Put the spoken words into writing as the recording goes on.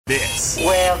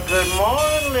Well, good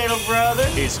morning, little brother.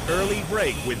 Is Early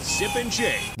Break with Zip and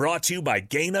Jay, brought to you by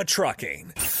Gaina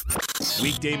Trucking.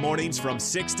 Weekday mornings from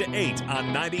 6 to 8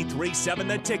 on 93.7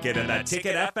 The Ticket and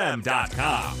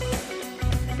theticketfm.com.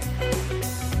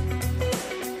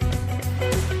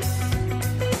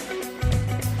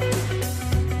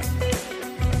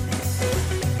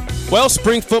 Well,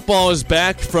 spring football is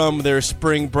back from their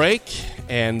spring break.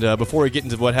 And before we get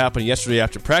into what happened yesterday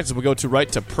after practice, we'll go right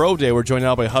to Pro Day. We're joined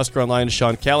now by Husker Online,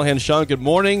 Sean Callahan. Sean, good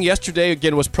morning. Yesterday,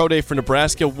 again, was Pro Day for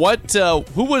Nebraska.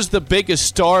 Who was the biggest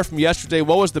star from yesterday?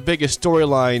 What was the biggest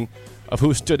storyline of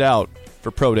who stood out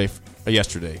for Pro Day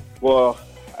yesterday? Well,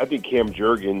 I think Cam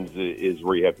Jurgens is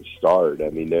where you have to start.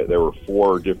 I mean, there were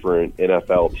 4 different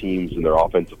NFL teams and their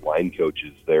offensive line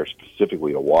coaches there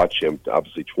specifically to watch him.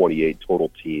 Obviously, 28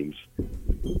 total teams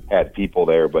had people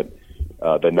there, but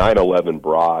the 9/11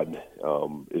 broad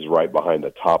is right behind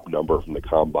the top number from the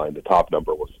combine. The top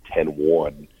number was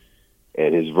 10-1,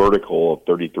 and his vertical of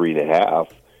 33.5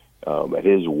 at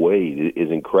his weight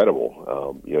is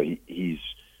incredible. He's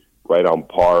right on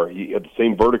par. He had the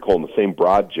same vertical and the same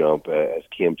broad jump as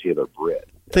Cam Taylor-Britt.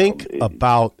 Think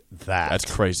about that.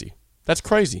 That's crazy. That's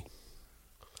crazy.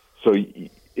 So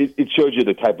it shows you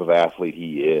the type of athlete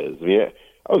he is. I mean,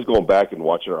 I was going back and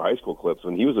watching our high school clips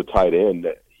when he was a tight end.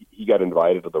 He got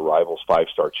invited to the Rivals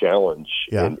 5-Star Challenge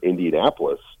in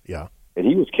Indianapolis. Yeah. And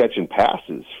he was catching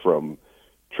passes from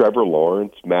Trevor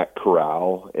Lawrence, Matt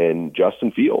Corral, and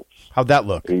Justin Fields. How'd that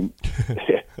look? I mean,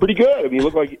 pretty good. I mean, he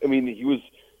looked like, he was,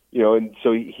 and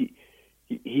so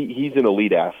he's an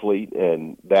elite athlete,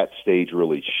 and that stage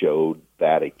really showed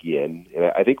that again. And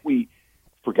I think we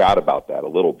forgot about that a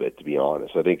little bit, to be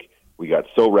honest. I think we got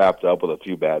so wrapped up with a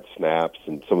few bad snaps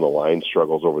and some of the line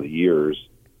struggles over the years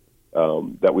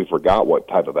that we forgot what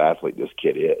type of athlete this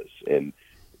kid is. And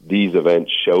these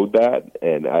events showed that,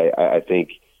 and I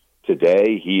think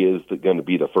today he is going to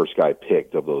be the first guy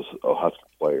picked of those Husker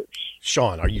players.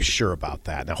 Sean, are you sure about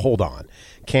that? Now, hold on.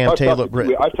 Cam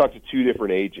Taylor-Britt. I've talked to 2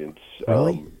 different agents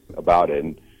really? About it,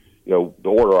 and the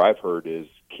order I've heard is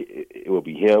it will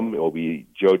be him, it will be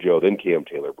JoJo, then Cam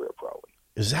Taylor-Britt probably.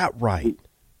 Is that right?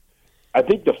 I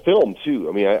think the film, too.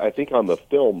 I mean, I think on the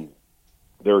film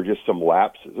there were just some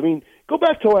lapses. I mean, go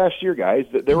back to last year, guys.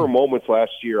 There were moments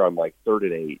last year on 3rd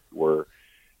and 8 where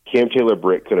Cam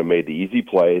Taylor-Britt could have made the easy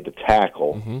play, the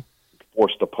tackle,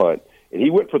 forced the punt, and he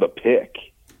went for the pick,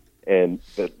 and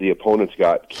the opponents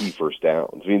got key first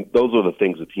downs. I mean, those are the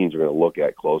things the teams are going to look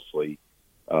at closely.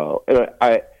 And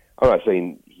I'm not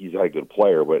saying he's not a good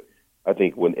player, but I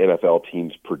think when NFL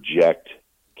teams project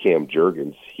Cam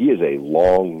Jurgens, he is a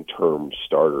long-term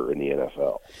starter in the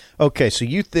NFL. Okay, so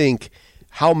you think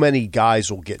how many guys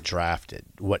will get drafted?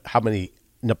 How many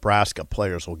Nebraska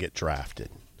players will get drafted?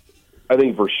 I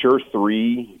think for sure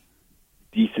 3,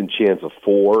 decent chance of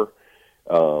 4.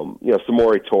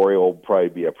 Samori Torrey will probably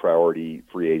be a priority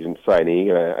free agent signing,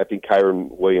 and I think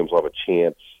Kyron Williams will have a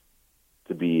chance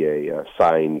to be a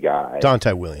signed guy.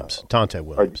 Deontay Williams. Deontay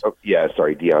Williams.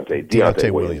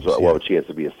 Deontay Williams will have a chance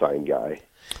to be a signed guy.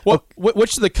 Well,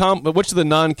 which of the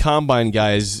non-combine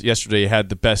guys yesterday had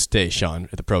the best day, Sean,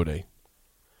 at the Pro Day?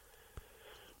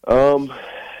 I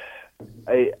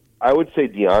would say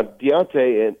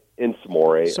Deontay and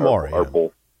Samori are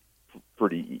both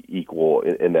pretty equal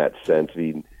in that sense. I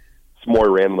mean,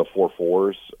 Samori ran on the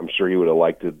 4.4s. I'm sure he would have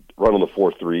liked to run on the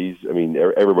 4.3s. I mean,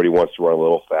 everybody wants to run a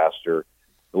little faster.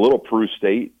 The little Peru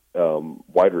State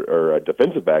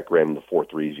defensive back ran on the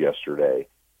 4.3s yesterday.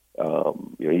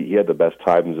 He had the best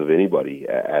times of anybody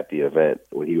at the event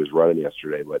when he was running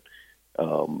yesterday. But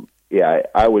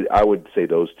I would say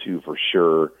those 2 for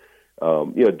sure.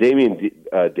 Damian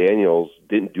Daniels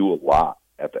didn't do a lot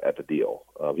at the deal.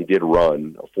 He did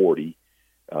run a 40,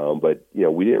 but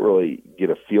we didn't really get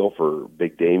a feel for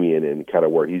Big Damian and kind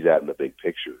of where he's at in the big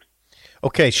picture.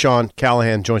 Okay, Sean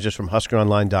Callahan joins us from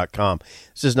HuskerOnline.com.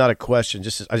 This is not a question.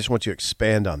 I just want you to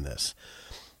expand on this.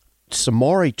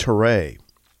 Samori Toure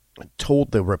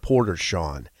told the reporter,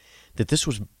 Sean, that this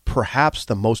was perhaps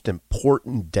the most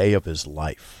important day of his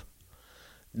life.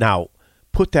 Now,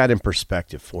 put that in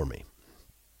perspective for me.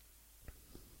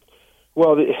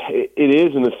 Well, it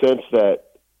is in the sense that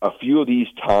a few of these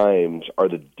times are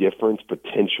the difference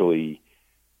potentially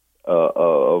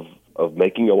of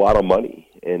making a lot of money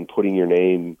and putting your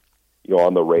name,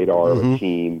 on the radar of a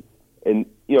team. And,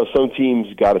 some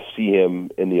teams got to see him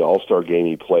in the All-Star game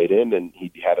he played in, and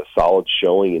he had a solid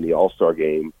showing in the All-Star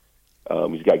game.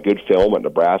 He's got good film at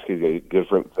Nebraska. He's got good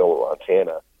film at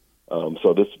Montana.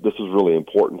 So this was really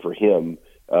important for him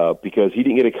because he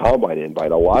didn't get a combine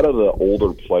invite. A lot of the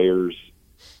older players,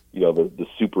 the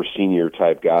super senior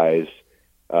type guys,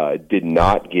 did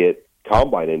not get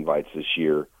combine invites this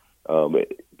year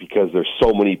because there's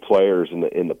so many players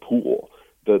in the pool.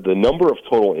 The number of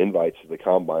total invites to the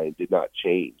combine did not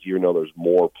change, even though there's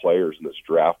more players in this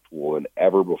draft pool than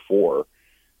ever before.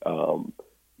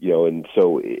 And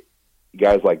so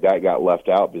guys like that got left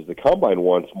out because the combine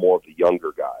wants more of the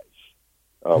younger guys,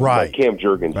 like Cam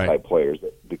Jurgens type players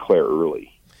that declare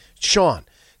early. Sean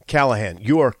Callahan,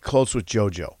 you are close with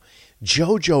JoJo.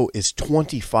 JoJo is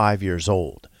 25 years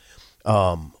old,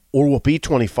 or will be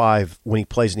 25 when he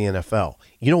plays in the NFL.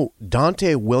 You know,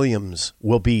 Dante Williams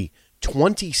will be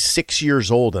 26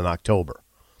 years old in October.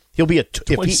 He'll be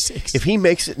if he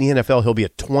makes it in the NFL, he'll be a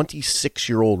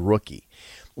 26-year-old rookie.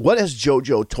 What has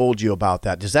JoJo told you about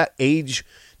that? Is that age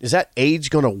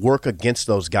going to work against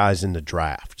those guys in the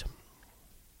draft?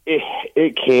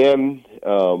 It can,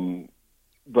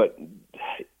 but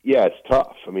yeah, it's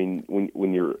tough. I mean,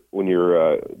 when you're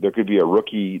there could be a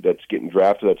rookie that's getting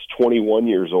drafted that's 21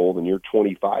 years old and you're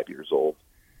 25 years old.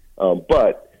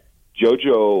 But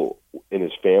JoJo and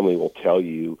his family will tell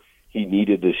you he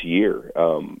needed this year.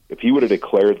 If he would have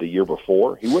declared the year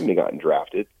before, he wouldn't have gotten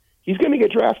drafted. He's going to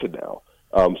get drafted now.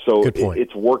 So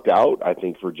it's worked out, I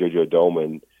think, for JoJo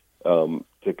Domann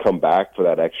to come back for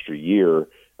that extra year.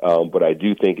 But I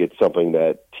do think it's something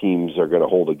that teams are going to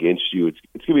hold against you.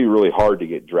 It's going to be really hard to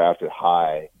get drafted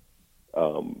high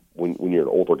when you're an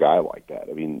older guy like that.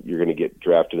 I mean, you're going to get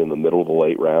drafted in the middle of the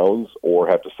late rounds or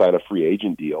have to sign a free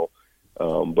agent deal.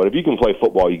 But if you can play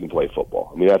football, you can play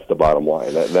football. I mean, that's the bottom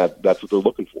line. That's what they're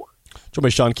looking for. Joined by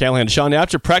Sean Callahan. Sean,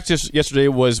 after practice yesterday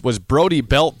was Brody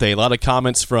Belt Day. A lot of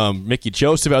comments from Mickey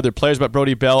Joseph, other players about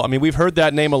Brody Belt. I mean, we've heard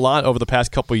that name a lot over the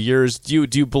past couple of years. Do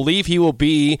you believe he will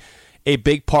be a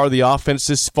big part of the offense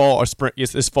this fall,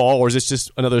 or is this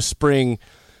just another spring,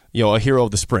 a hero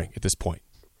of the spring at this point?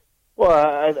 Well,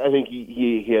 I think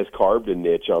he has carved a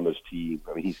niche on this team.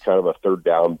 I mean, he's kind of a third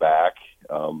down back,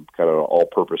 kind of an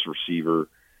all-purpose receiver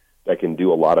that can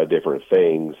do a lot of different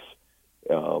things.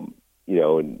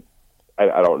 And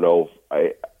I don't know.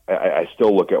 I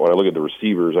still when I look at the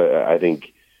receivers, I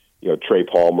think, Trey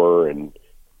Palmer and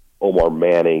Omar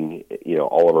Manning,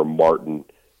 Oliver Martin,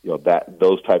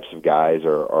 those types of guys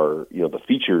are the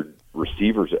featured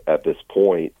receivers at this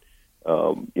point.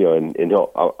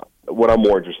 What I'm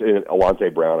more interested in,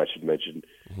 Alante Brown, I should mention,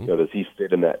 does he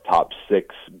fit in that top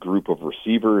 6 group of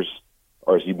receivers,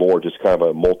 or is he more just kind of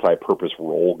a multi-purpose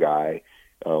role guy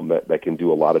that can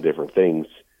do a lot of different things?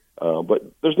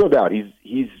 But there's no doubt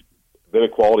he's been a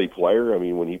quality player. I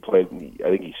mean, when he played, I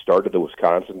think he started the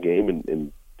Wisconsin game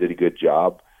and did a good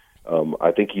job.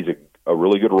 I think he's a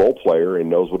really good role player and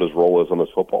knows what his role is on this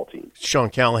football team. Sean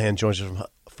Callahan joins us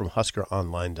from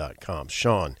HuskerOnline.com.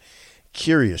 Sean,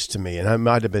 curious to me, and it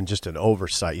might have been just an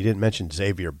oversight, you didn't mention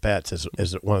Xavier Betts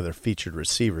as one of their featured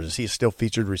receivers. Is he still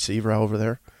featured receiver over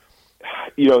there?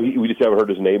 We just haven't heard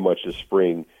his name much this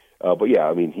spring. But yeah,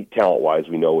 I mean, talent-wise,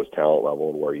 we know his talent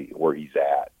level and where he's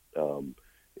at in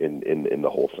the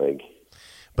whole thing.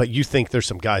 But you think there's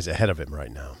some guys ahead of him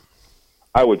right now?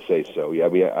 I would say so. Yeah, I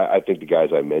mean, I think the guys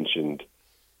I mentioned,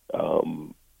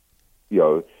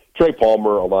 Trey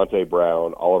Palmer, Alante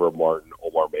Brown, Oliver Martin,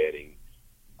 Omar Manning.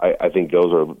 I think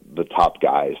those are the top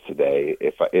guys today.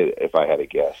 If I had to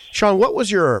guess, Sean, what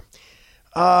was your?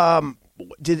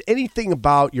 Did anything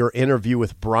about your interview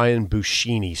with Brian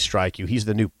Buschini strike you? He's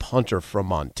the new punter from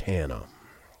Montana.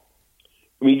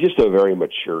 I mean, just a very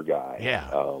mature guy. Yeah.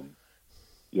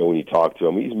 When you talk to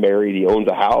him, he's married. He owns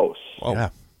a house. Oh. Yeah.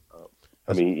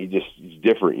 I mean, he's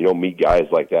different. You don't meet guys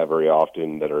like that very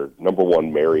often that are, number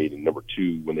one, married, and number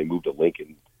two, when they move to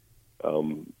Lincoln,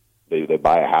 they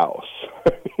buy a house.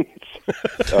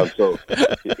 So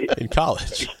in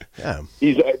college, yeah,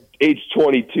 he's at age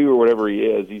 22 or whatever he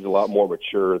is. He's a lot more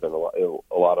mature than a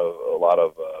lot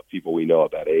of people we know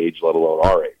at that age, let alone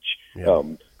our age. Yeah.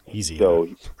 Easy. So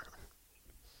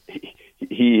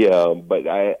he but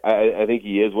I think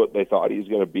he is what they thought he was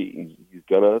going to be. He's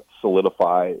going to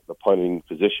solidify the punting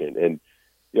position, and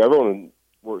everyone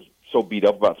was so beat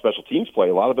up about special teams play.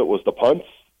 A lot of it was the punts,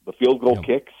 the field goal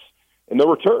kicks, and the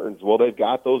returns. Well, they've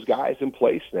got those guys in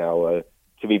place now.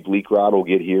 Timmy Bleekrod will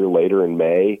get here later in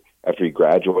May after he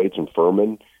graduates from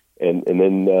Furman, and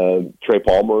then Trey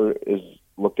Palmer is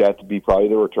looked at to be probably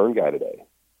the return guy today.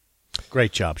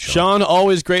 Great job, Sean. Sean,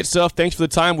 always great stuff. Thanks for the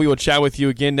time. We will chat with you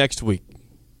again next week.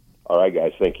 All right,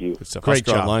 guys. Thank you. Great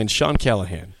job. Online, Sean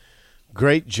Callahan.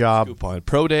 Great job. Scoop on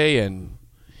Pro Day and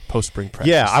post-spring practice.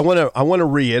 Yeah, I want to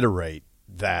reiterate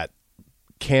that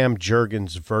Cam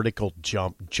Jurgens' vertical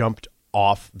jumped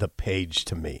off the page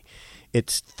to me.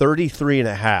 It's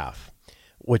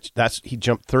 33.5, he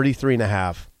jumped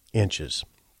 33.5 inches.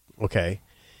 Okay,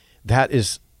 that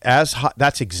is as high,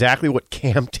 that's exactly what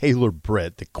Cam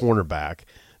Taylor-Britt, the cornerback,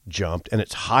 jumped, and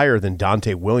it's higher than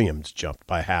Dante Williams jumped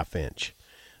by a half inch.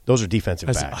 Those are defensive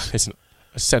backs. It's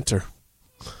a center.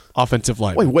 Offensive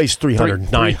line. Well, he weighs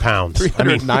 309 pounds.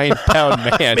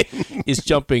 309-pound man is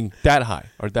jumping that high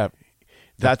or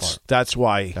That's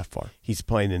why that far. He's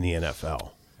playing in the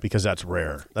NFL, because that's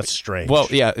rare. That's strange. Well,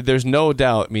 yeah, there's no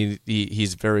doubt. I mean,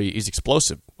 he's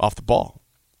explosive off the ball,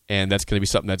 and that's going to be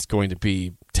something that's going to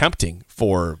be tempting.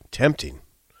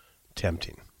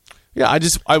 Yeah,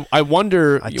 I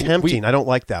wonder. Tempting. I don't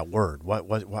like that word.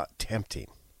 What tempting?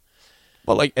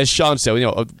 Well, like as Sean said,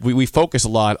 we focus a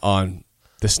lot on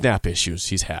the snap issues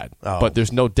he's had, but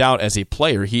there's no doubt as a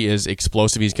player he is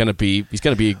explosive. He's going to be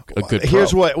a good.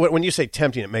 Here's pro. when you say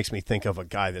tempting, it makes me think of a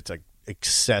guy that's an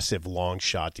excessive long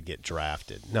shot to get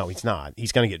drafted. No, he's not.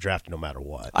 He's going to get drafted no matter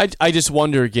what. I just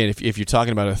wonder again if you're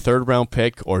talking about a third-round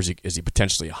pick, or is he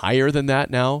potentially higher than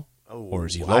that now, or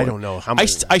is he lower? I don't know. How many?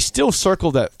 I still circle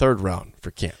that third round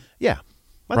for Cam. Yeah.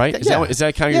 Right? Is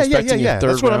that kind of you're expecting? Yeah.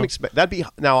 Third That's what round? I'm expecting. That'd be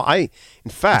now. In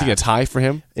fact, I think that's high for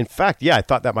him. In fact, yeah, I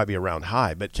thought that might be a round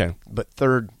high, but okay. But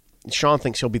third, Sean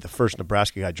thinks he'll be the first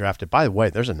Nebraska guy drafted. By the way,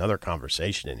 there's another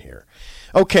conversation in here.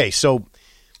 Okay, so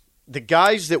the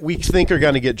guys that we think are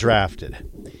going to get drafted,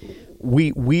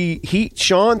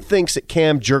 Sean thinks that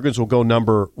Cam Jurgens will go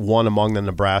number 1 among the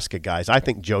Nebraska guys. I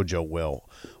think JoJo will,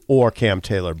 or Cam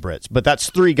Taylor-Britt. But that's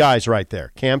 3 guys right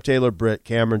there: Cam Taylor-Britt,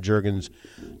 Cameron Jurgens,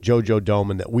 JoJo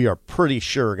Domann, that we are pretty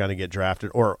sure are going to get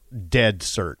drafted, or dead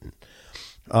certain.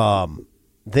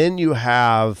 Then you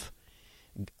have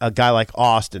a guy like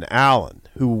Austin Allen,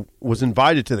 who was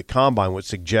invited to the Combine, which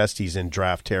suggests he's in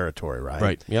draft territory, right?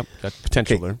 Right, yep, got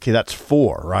potential there. Okay, that's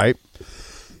 4, right?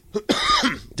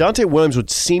 Dante Williams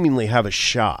would seemingly have a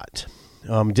shot.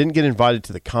 Didn't get invited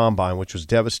to the Combine, which was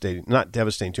devastating. Not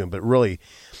devastating to him, but really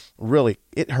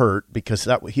it hurt, because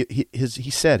he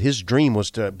said his dream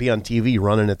was to be on TV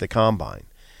running at the Combine.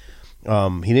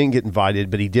 He didn't get invited,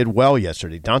 but he did well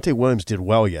yesterday. Dante Williams did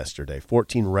well yesterday.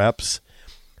 14 reps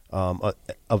of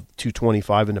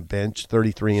 225 in the bench,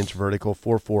 33-inch vertical,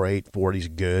 4.48 40's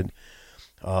good.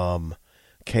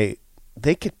 Okay,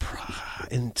 they could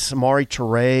 – and Samori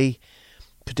Toure,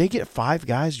 could they get 5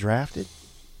 guys drafted?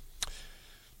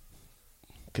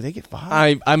 Could they get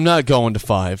 5? I'm not going to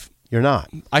 5. You're not.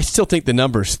 I still think the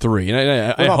number's 3.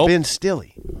 And I hope Ben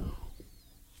Stilley?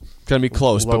 Going to be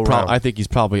close, but I think he's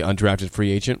probably undrafted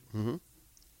free agent. Mm-hmm.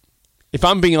 If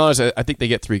I'm being honest, I think they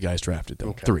get 3 guys drafted,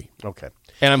 though. Okay. 3. Okay.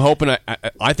 And I'm hoping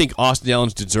I think Austin Allen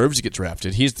deserves to get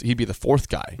drafted. He'd be the 4th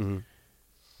guy. Mm-hmm.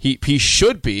 He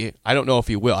should be. I don't know if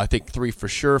he will. I think 3 for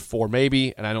sure, 4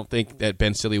 maybe, and I don't think that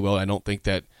Ben Stilley will. I don't think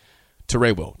that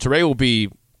Toure will. Toure will be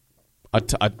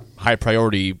a high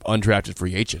priority undrafted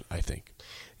free agent, I think.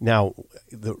 Now,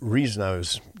 the reason I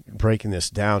was breaking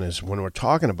this down is when we're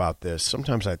talking about this,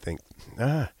 sometimes I think,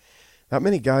 not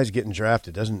many guys getting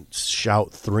drafted doesn't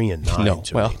shout 3 and 9. No,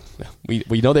 well,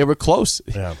 we know they were close.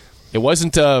 Yeah. It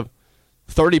wasn't a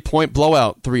 30-point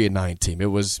blowout 3 and 9 team. It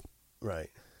was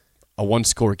right a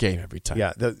 1-score game every time.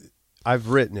 Yeah, I've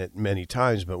written it many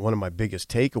times, but one of my biggest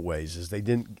takeaways is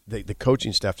the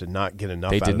coaching staff did not get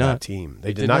enough out of that team.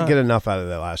 They did not get enough out of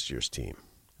that last year's team.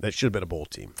 That should have been a bowl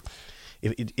team.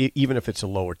 Even if it's a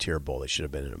lower tier bowl, they should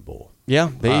have been in a bowl.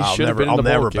 Yeah, they should have been in the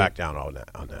bowl. I'll never back down on that.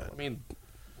 I mean,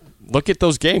 look at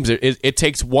those games. It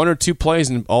takes 1 or 2 plays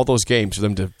in all those games for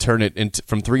them to turn it into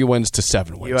from 3 wins to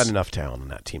 7 wins. You had enough talent on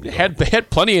that team. They had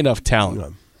plenty enough talent. Yeah.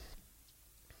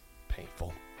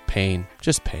 Painful. Pain.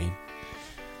 Just pain.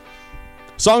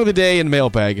 Song of the Day and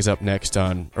Mailbag is up next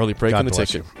on Early Break on the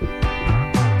Ticket.